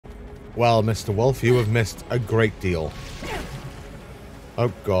Well, Mr. Wolf, you have missed a great deal.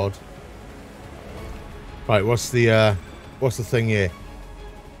 Oh, God. Right, what's the thing here?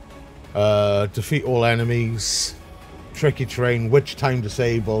 Defeat all enemies. Tricky terrain, which time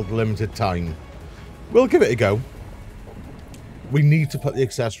disabled, limited time. We'll give it a go. We need to put the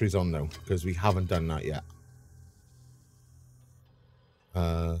accessories on, though, because we haven't done that yet.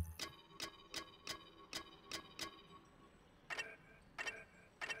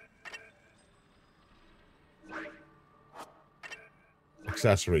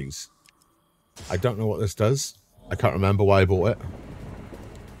 Accessories. I don't know what this does. I can't remember why I bought it.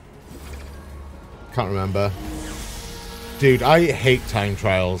 Can't remember. Dude, I hate time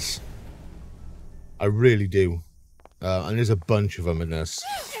trials. I really do. And there's a bunch of them in this.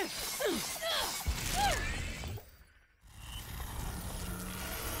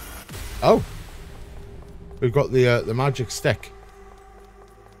 Oh. We've got the magic stick.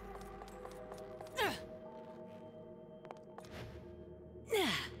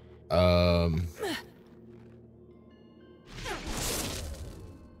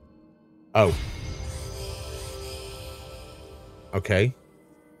 Oh. Okay.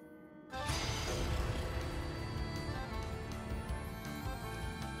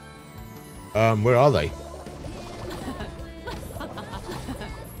 Where are they?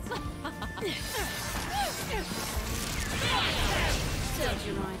 Serves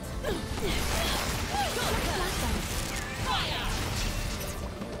you right.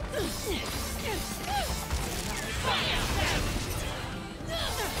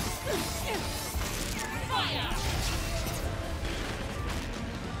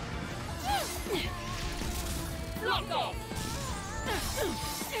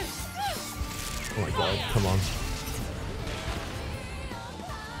 Oh my god, come on.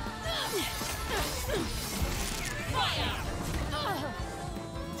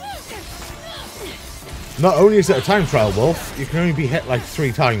 Not only is it a time trial, Wolf, you can only be hit like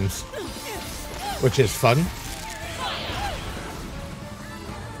 3 times. Which is fun.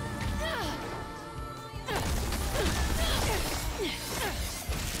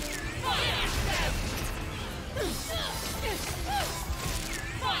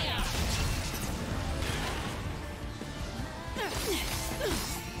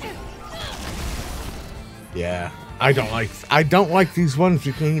 Yeah, I don't like these ones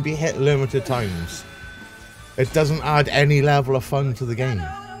you can only be hit limited times. It doesn't add any level of fun to the game,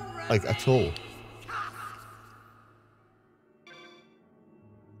 like at all.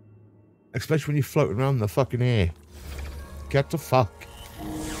 Especially when you're floating around the fucking air. Get the fuck.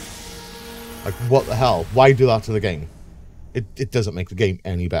 Like, what the hell? Why do that to the game? It doesn't make the game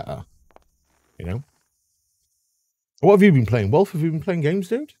any better. You know? What have you been playing, Wolf? Have you been playing games,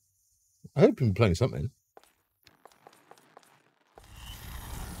 dude? I hope you've been playing something.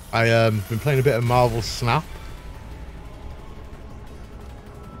 I've been playing a bit of Marvel Snap.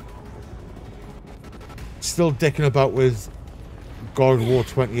 Still dicking about with God of War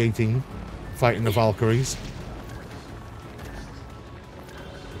 2018, fighting the Valkyries.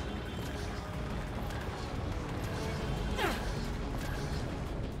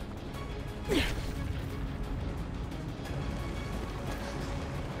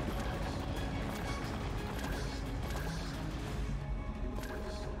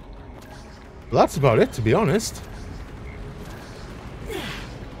 But that's about it, to be honest.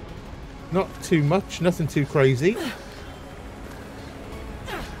 Not too much, nothing too crazy.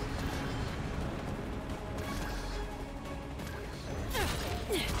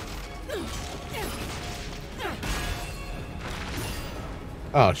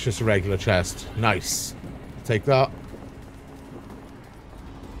 Oh, it's just a regular chest. Nice. Take that.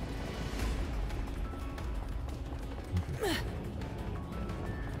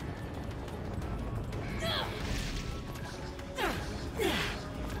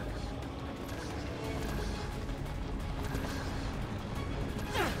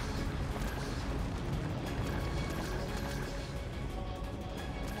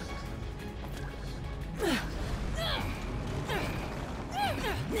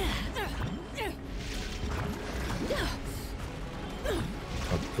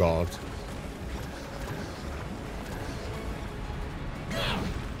 Oh, God.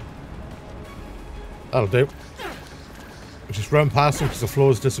 That'll do. Just run past them because the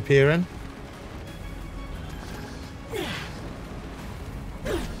floor's disappearing.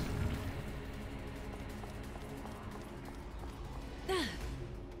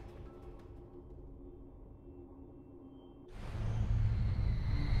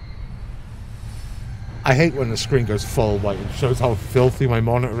 I hate when the screen goes full white. It shows how filthy my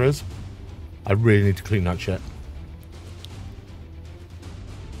monitor is. I really need to clean that shit.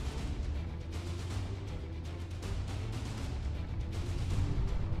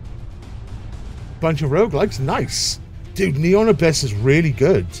 bunch of roguelikes. Nice. Dude, Neon Abyss is really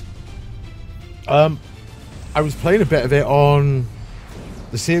good. I was playing a bit of it on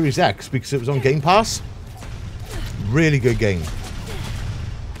the Series X because it was on Game Pass. Really good game.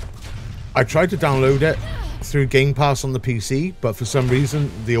 I tried to download it through Game Pass on the PC, but for some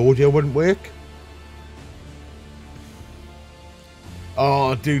reason the audio wouldn't work.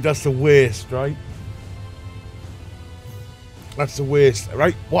 Oh, dude, that's the worst, right? That's the worst,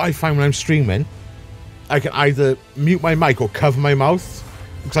 right? What I find when I'm streaming, I can either mute my mic or cover my mouth,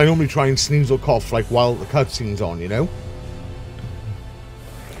 because I normally try and sneeze or cough like while the cutscene's on, you know?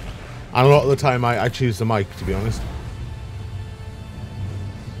 And a lot of the time I choose the mic, to be honest.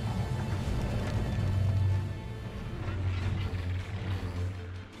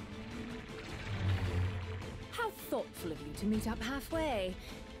 Thoughtful of you to meet up halfway.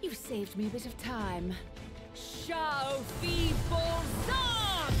 You've saved me a bit of time. Chauffeur!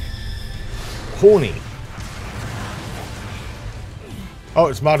 Horny. Oh,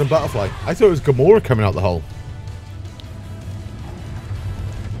 it's Madam Butterfly. I thought it was Gamora coming out the hole.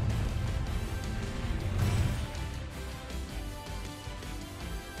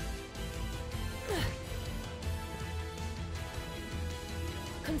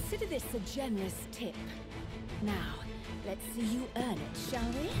 Consider this a generous tip. Now, let's see you earn it, shall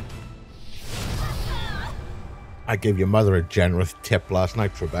we? I gave your mother a generous tip last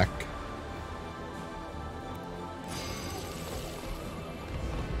night, Trebek.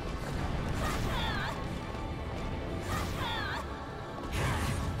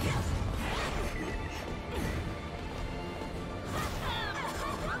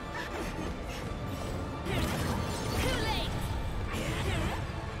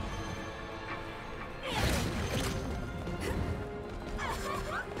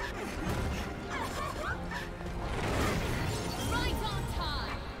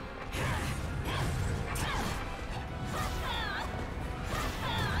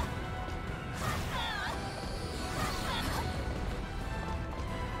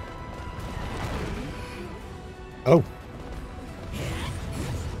 Oh.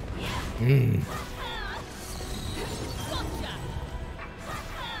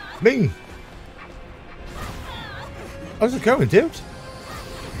 Me. How's it going, dude?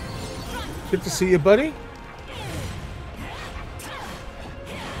 Good to see you, buddy.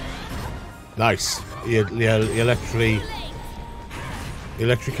 Nice. You literally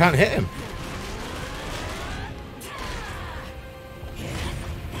can't hit him.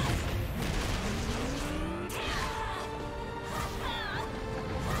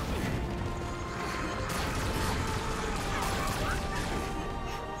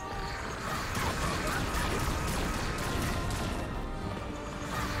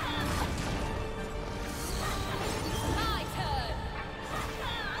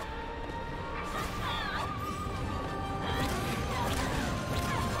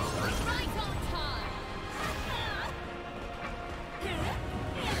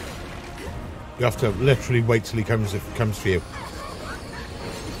 You have to literally wait till he comes for you.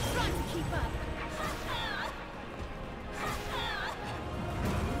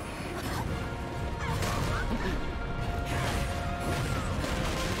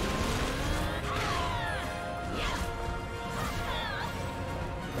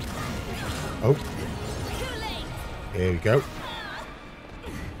 Oh. Here we go.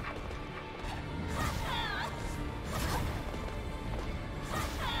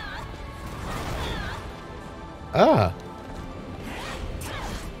 Ah.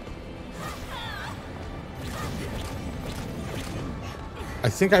 I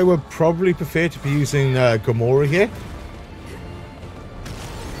think I would probably prefer to be using Gamora here.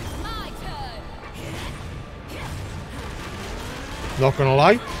 Not gonna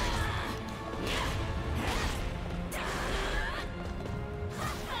lie.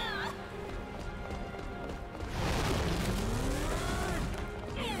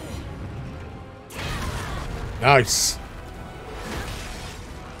 Nice.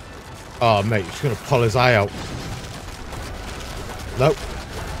 Oh, mate, he's gonna pull his eye out. Nope.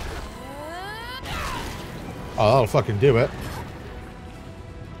 Oh, that'll fucking do it.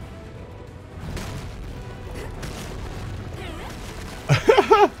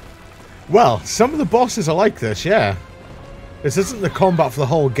 Well, some of the bosses are like this, yeah. This isn't the combat for the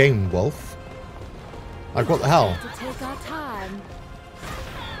whole game, Wolf. Like, what the hell? To take our time.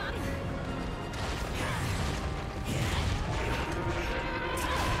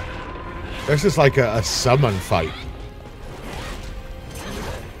 This is like a summon fight.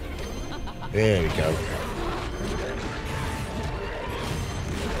 There we go.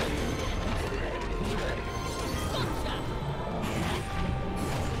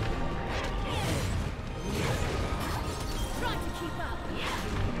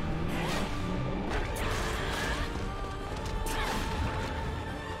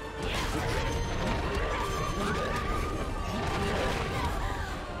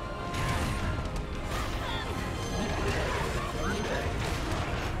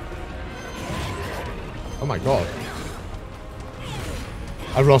 my god.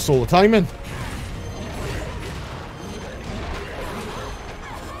 I've lost all the timing.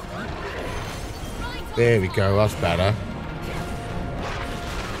 There we go, that's better.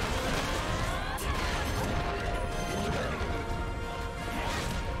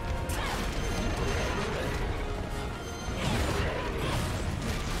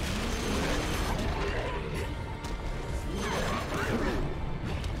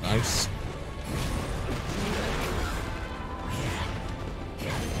 Nice.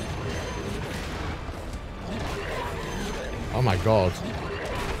 Oh my god.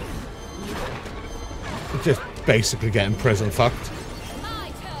 We're just basically getting prison fucked.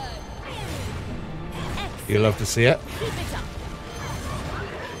 You love to see it.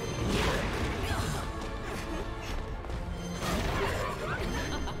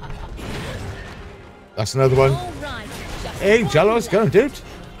 That's another one. Hey, Jello, how's it going, dude?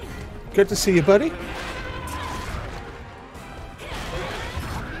 Good to see you, buddy.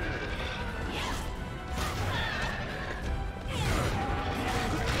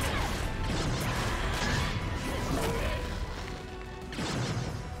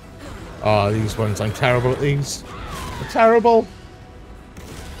 Oh, these ones, I'm terrible at these. They're terrible.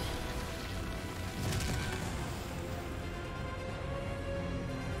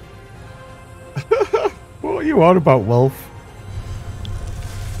 What are you on about, Wolf?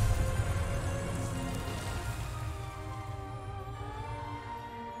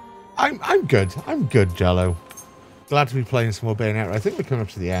 I'm good. I'm good, Jello. Glad to be playing some more Bayonetta. I think we're coming up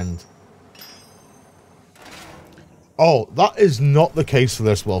to the end. Oh, that is not the case for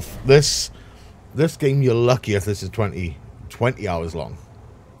this, Wolf. This game, you're lucky if this is 20 hours long.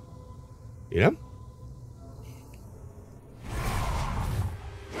 You know?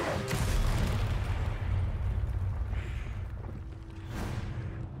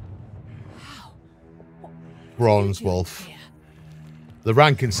 Bronze, Wolf. The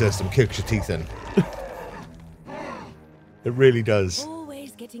ranking system kicks your teeth in. It really does.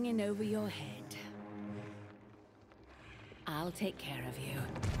 Always getting in over your head. I'll take care of you.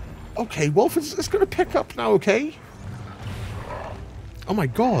 Okay, Wolf, it's going to pick up now, okay? Oh my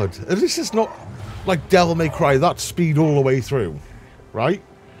god. At least it's not like Devil May Cry, that speed all the way through. Right?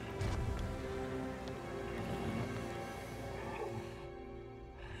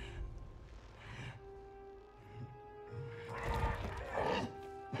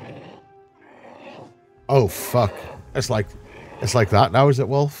 Oh, fuck. It's like that now, is it,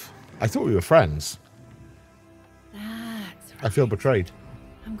 Wolf? I thought we were friends. That's right. I feel betrayed.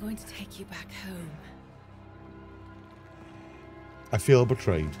 I'm going to take you back home. I feel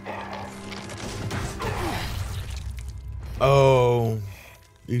betrayed. Oh.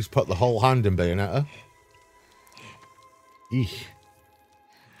 He's put the whole hand in Bayonetta. Eek.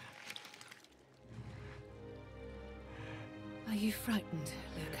 Are you frightened,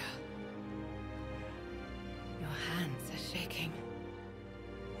 Luca? Your hands are shaking.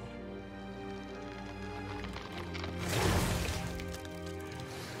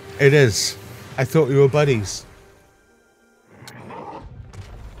 It is. I thought we were buddies.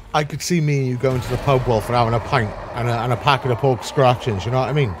 I could see me and you going to the pub, Wolf, and having a pint and a packet of pork scratchings, you know what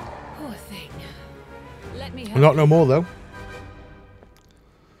I mean? Poor thing. Let me help Not no more, though.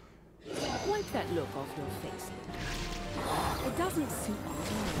 Wipe that look off your face. It doesn't suit you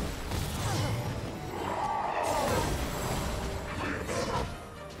at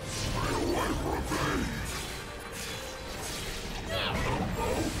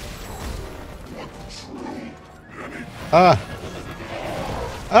all.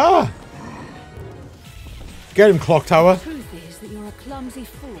 Ah! Get him, Clock Tower. The truth is that you're a clumsy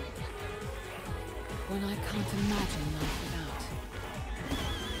fool. One I can't imagine life without.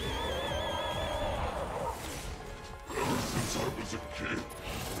 Since I was a kid,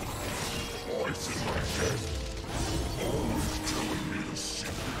 voice in my head, always telling me the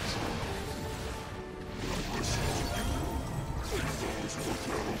secret. Listen to you. Leave those who are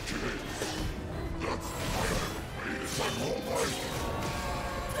dead okay. That's why I made it my whole life.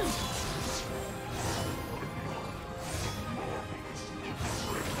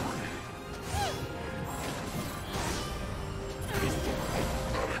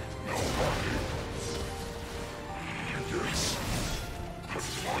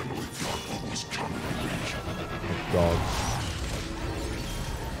 God.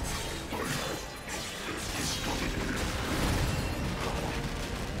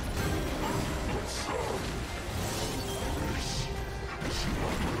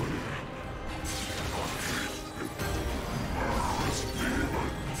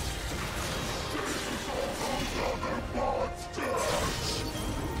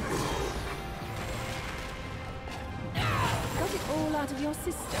 your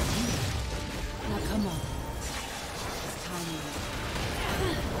sister? Now come on. It's time.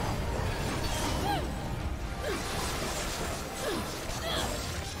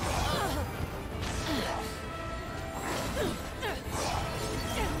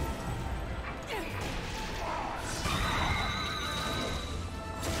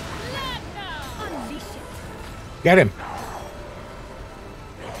 Unleash it. Get him.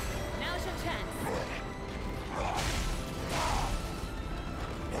 Now's your chance.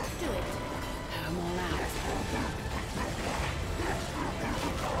 Do it. Come all out.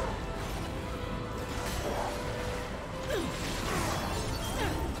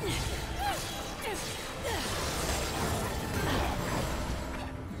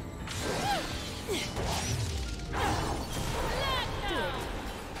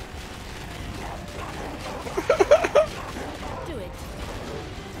 Do it.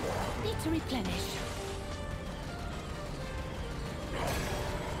 Need to replenish.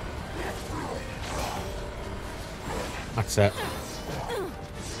 That's it.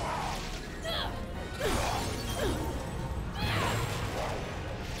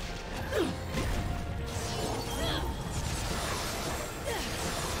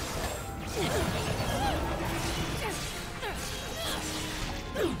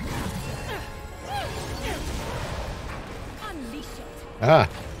 Unleash it. Ah.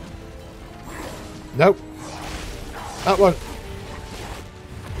 Nope. That one.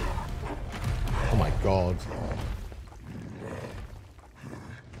 Oh my god.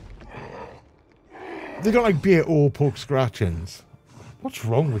 They don't like beer or poke scratchings. What's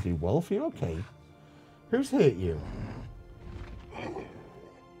wrong with you, Wolf? Are you okay? Who's hurt you?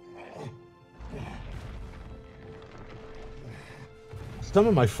 Some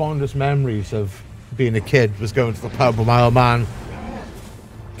of my fondest memories of being a kid was going to the pub with my old man,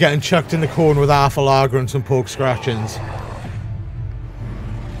 getting chucked in the corner with half a lager and some poke scratchings.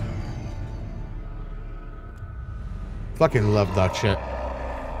 Fucking loved that shit.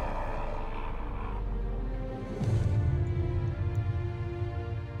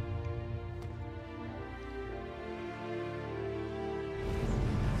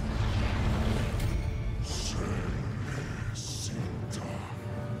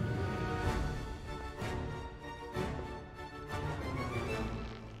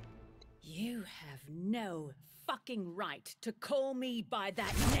 You have no fucking right to call me by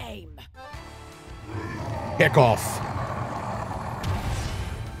that name. Kick off.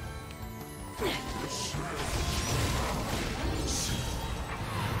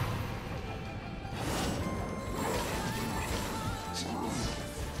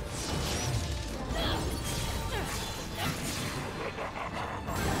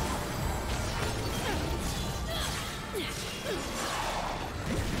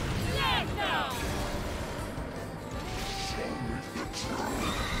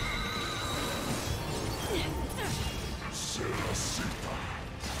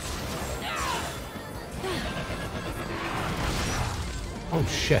 Oh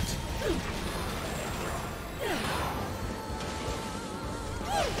shit.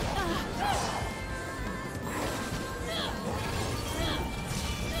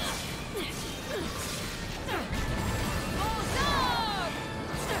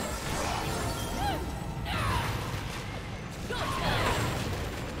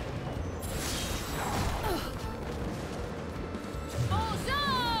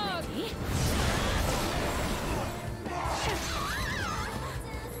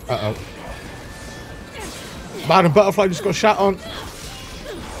 Uh-oh. Madam Butterfly just got shot on.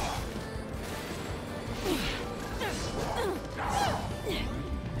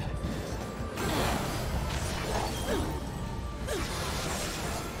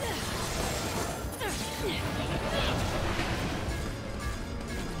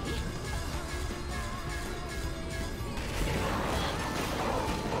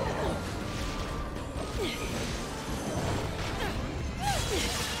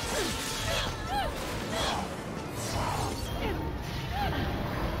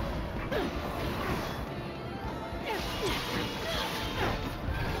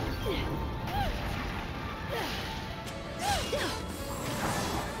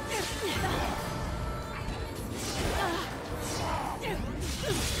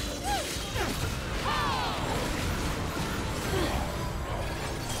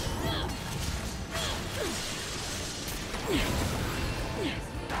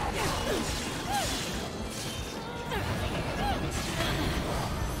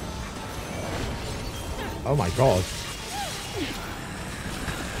 Oh my god.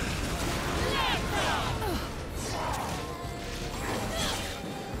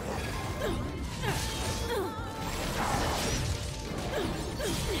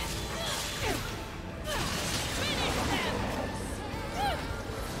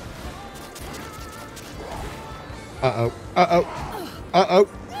 Uh-oh. Uh-oh. Uh-oh.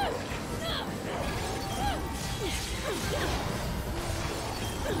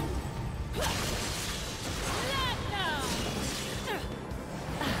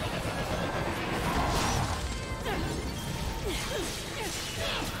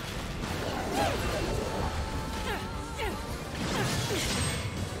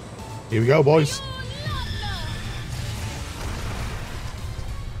 Here we go, boys.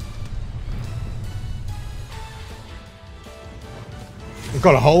 We've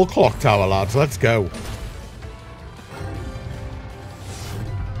got a whole clock tower, lads. Let's go.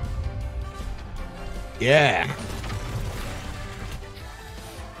 Yeah.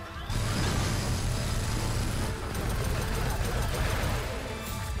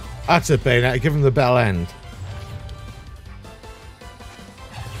 That's it, Bayonetta. Give him the bell end.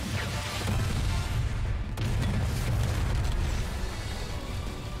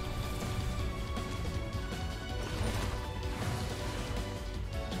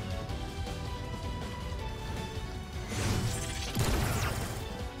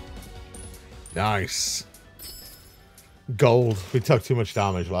 Nice. Gold. We took too much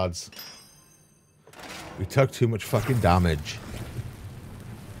damage, lads. We took too much fucking damage.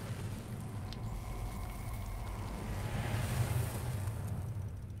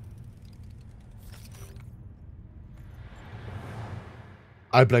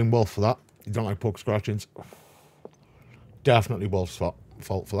 I blame Wolf for that. You don't like poke scratchings. Definitely Wolf's fault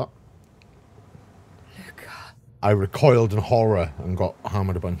for that. Luca. I recoiled in horror and got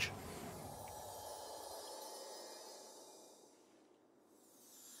hammered a bunch.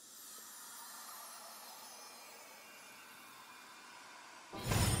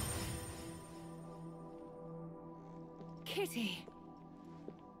 Kitty.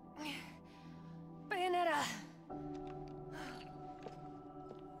 Bayonetta.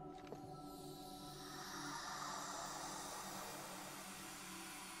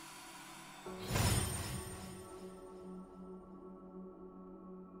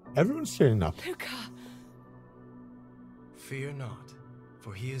 Everyone's turning up. Luca. Fear not,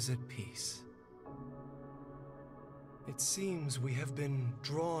 for he is at peace. It seems we have been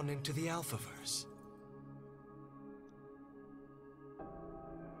drawn into the Alphaverse.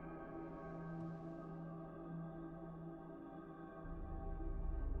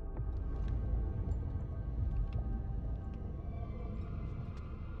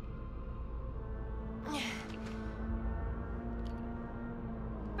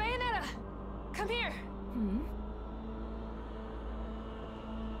 Bayonetta! Come here! Hmm?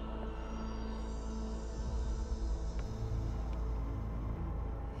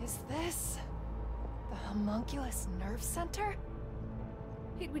 Is this the homunculus nerve center?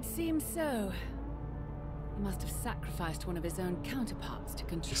 It would seem so. He must have sacrificed one of his own counterparts to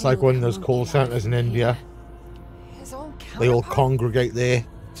control. It's like one of those the call homunculi centers in here. India. His own They all counterpart? congregate there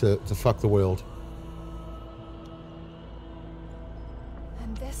to fuck the world.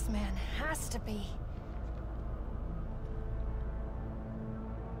 And this man has to be.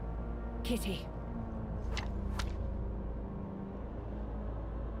 Kitty.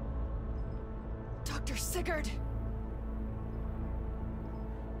 Dr. Sigurd!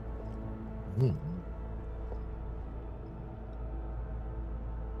 Hmm.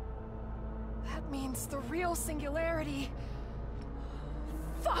 That means the real singularity.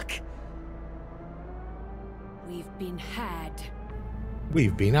 Fuck! We've been had.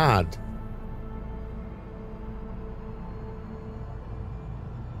 We've been had.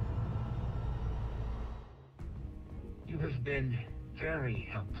 You have been very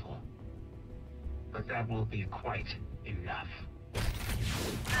helpful, but that will be quite enough.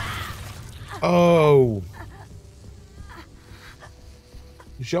 Oh.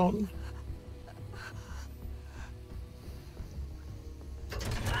 Jean.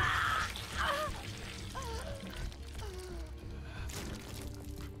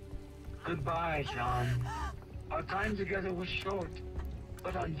 Goodbye, John. Our time together was short,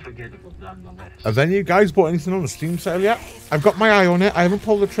 but unforgettable nonetheless. Have any of you guys bought anything on the Steam sale yet? I've got my eye on it. I haven't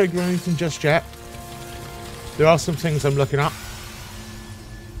pulled the trigger or anything just yet. There are some things I'm looking at.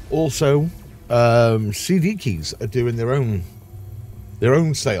 Also, CD Keys are doing their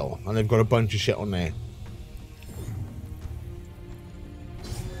own sale, and they've got a bunch of shit on there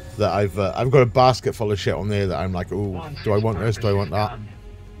that I've got a basket full of shit on there that I'm like, ooh, do I want this? Do I want that?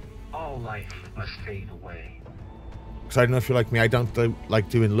 All life must fade away. Because I don't know if you're like me, I don't like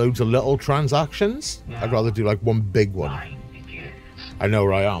doing loads of little transactions. I'd rather do like one big one. Mine begins. I know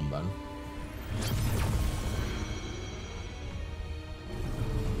where I am then.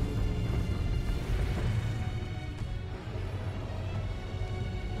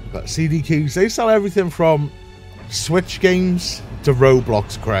 But CD Keys, they sell everything from Switch games to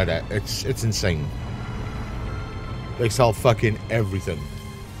Roblox credit. It's insane. They sell fucking everything.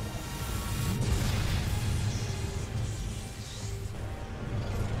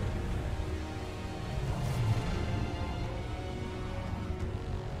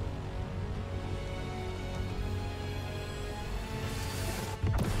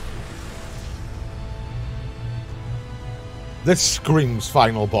 This screams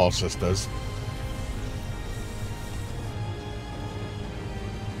final boss, sisters.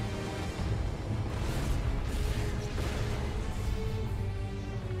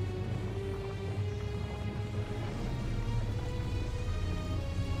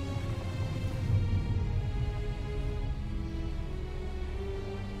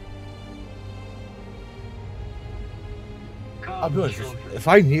 I'll be honest, if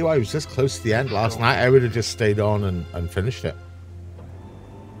I knew I was this close to the end last night, I would have just stayed on and finished it.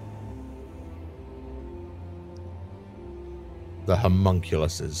 The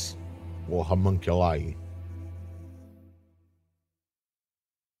homunculuses. Or homunculi.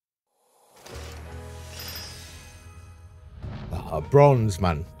 Bronze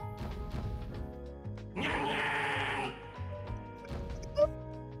man.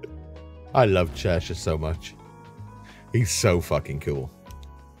 I love Cheshire so much. He's so fucking cool.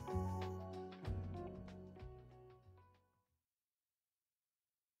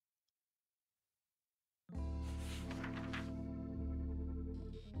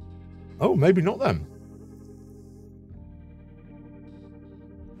 Oh, maybe not them.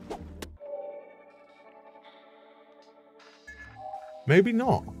 Maybe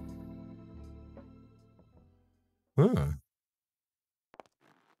not. Huh.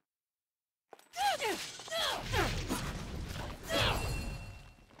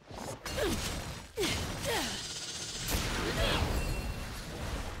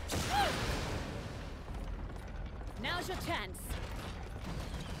 Now's your chance.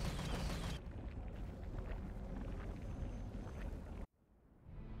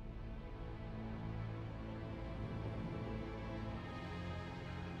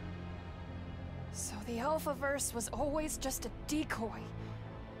 So the Alphaverse was always just a decoy.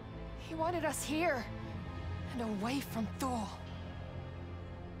 He wanted us here and away from Thor.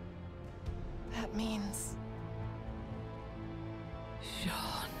 That means...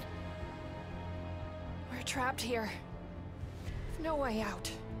 Sean. we're trapped here. With no way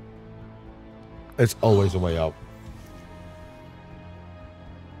out. There's always a way out.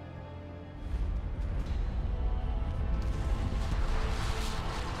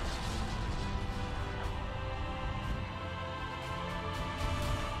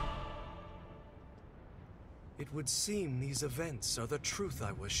 It would seem these events are the truth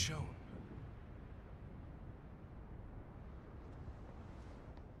I was shown.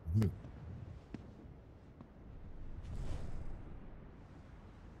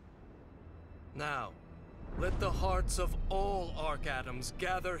 Now, let the hearts of all Arc Atoms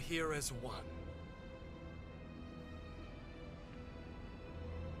gather here as one.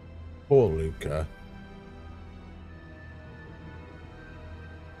 Poor Luca.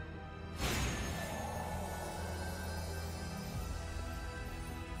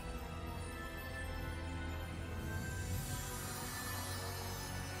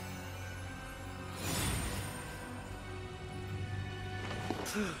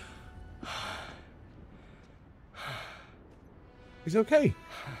 He's okay.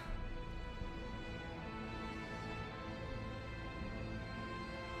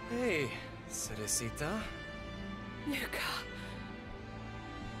 Hey, Cerecita. Luca.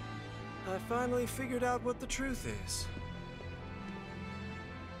 I finally figured out what the truth is.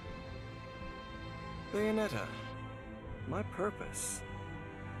 Bayonetta, my purpose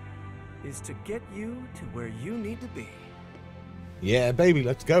is to get you to where you need to be. Yeah, baby,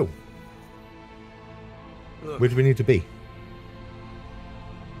 let's go. Look, Where do we need to be?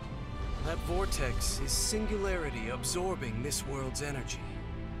 that vortex is singularity absorbing this world's energy.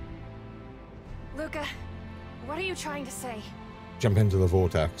 Luca, what are you trying to say? Jump into the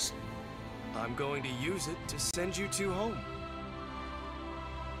vortex. I'm going to use it to send you two home.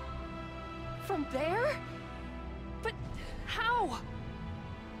 From there? But how?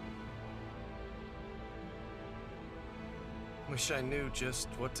 Wish I knew just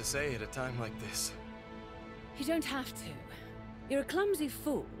what to say at a time like this. You don't have to. You're a clumsy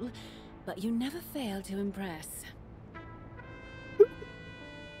fool, but you never fail to impress.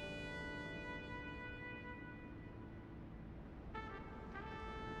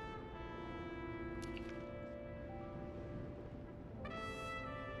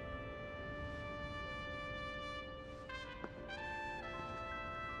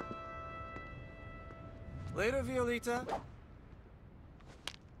 Later, Violeta.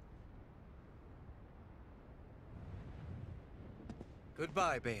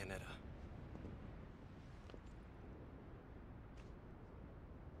 Goodbye, Bayonetta.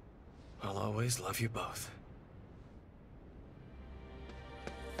 I'll always love you both.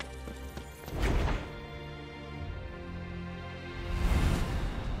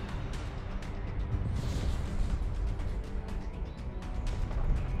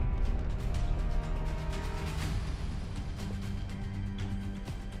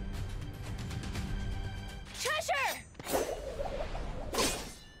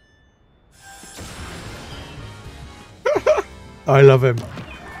 I love him.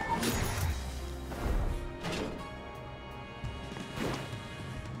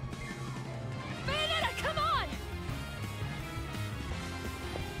 Bayonetta, come on!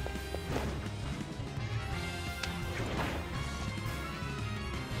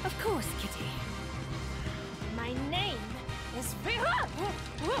 Of course, Kitty. My name is Viola!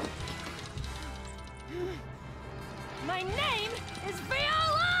 My name is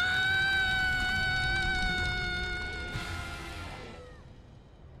Viola!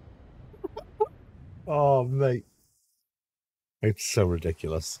 Oh, mate. It's so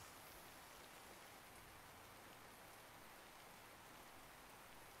ridiculous.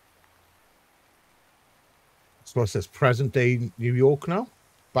 So what's this? Present day New York now?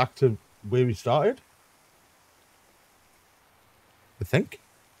 Back to where we started? I think.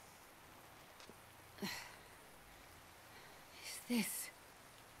 Is this...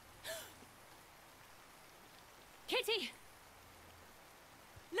 Kitty!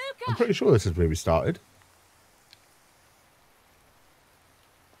 I'm Luca! pretty sure this is where we started.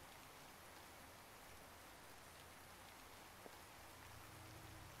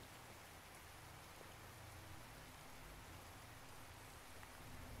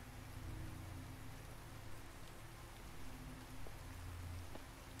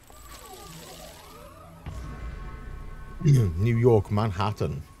 New York,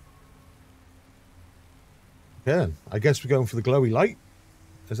 Manhattan. Yeah, I guess we're going for the glowy light.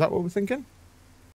 Is that what we're thinking?